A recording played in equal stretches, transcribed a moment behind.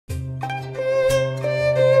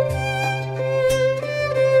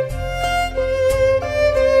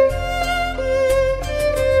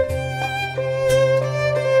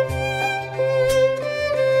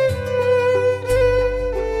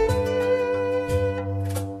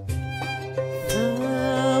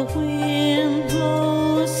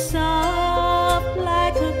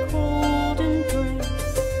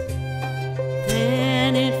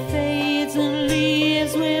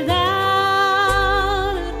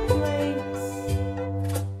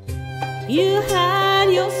You had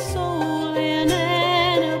your soul in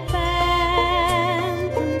an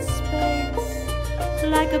abandoned space,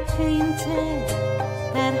 like a painting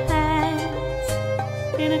that hangs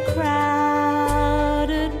in a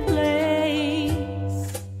crowded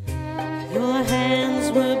place. Your hands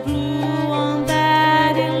were blue on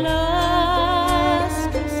that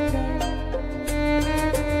illustrious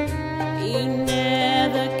day. He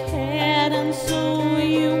never cared, and so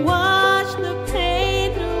you watched the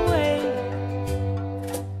paint away.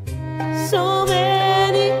 So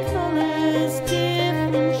many colors,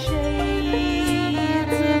 different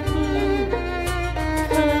shades of blue.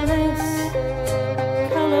 Colorless,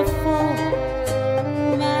 colorful,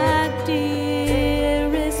 my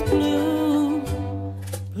dearest blue.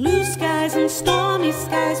 Blue skies and stormy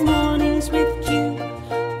skies, mornings with dew,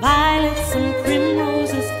 violets and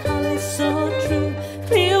primroses, colors so true.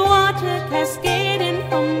 Clear water cascading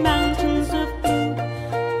from mountains of blue,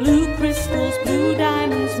 blue crystals, blue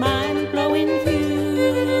diamonds, mind-blowing view.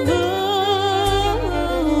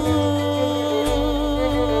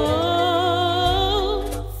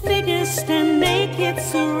 Figures stand naked,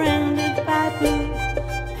 surrounded by blue.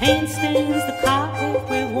 Paint stains the carpet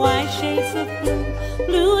with white shades of blue.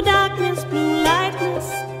 Blue darkness, blue lightness,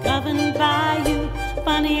 governed by you.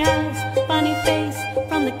 Funny eyes, funny face,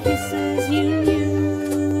 from the kisses you knew.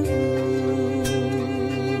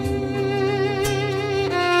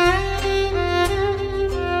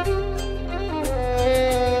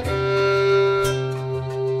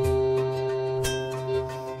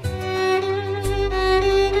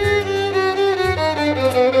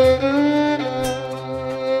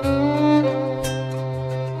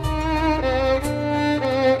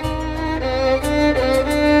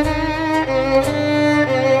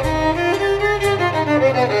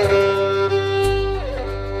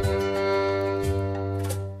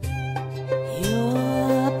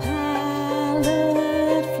 Your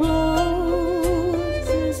palette flows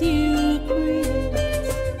as you breathe.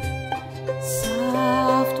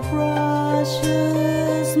 Soft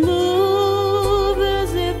brushes move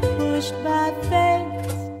as if pushed by fate.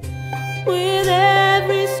 With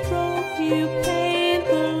every stroke you paint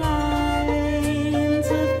the lines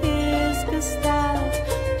of his castles,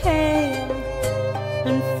 pale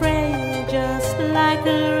and frail, just like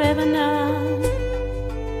a revenant.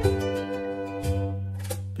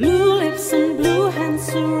 Blue lips and blue hands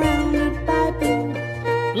surrounded by blue,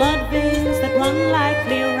 blood veins that run like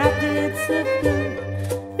clear rapids of blue,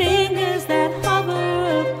 fingers that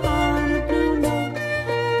hover upon the blue note,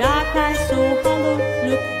 dark eyes so hollow,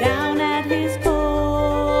 look down at his coat.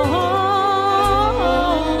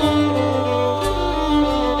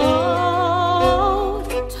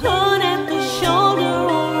 Torn at the shoulder,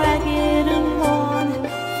 all ragged and worn,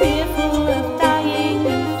 fearful of dying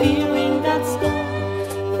and fearing that scorn.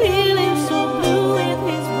 Feeling so blue with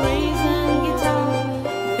his brazen guitar,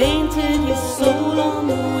 painted his soul on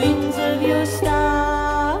the wings of your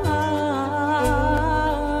star.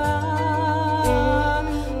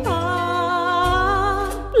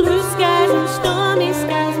 Blue skies and stormy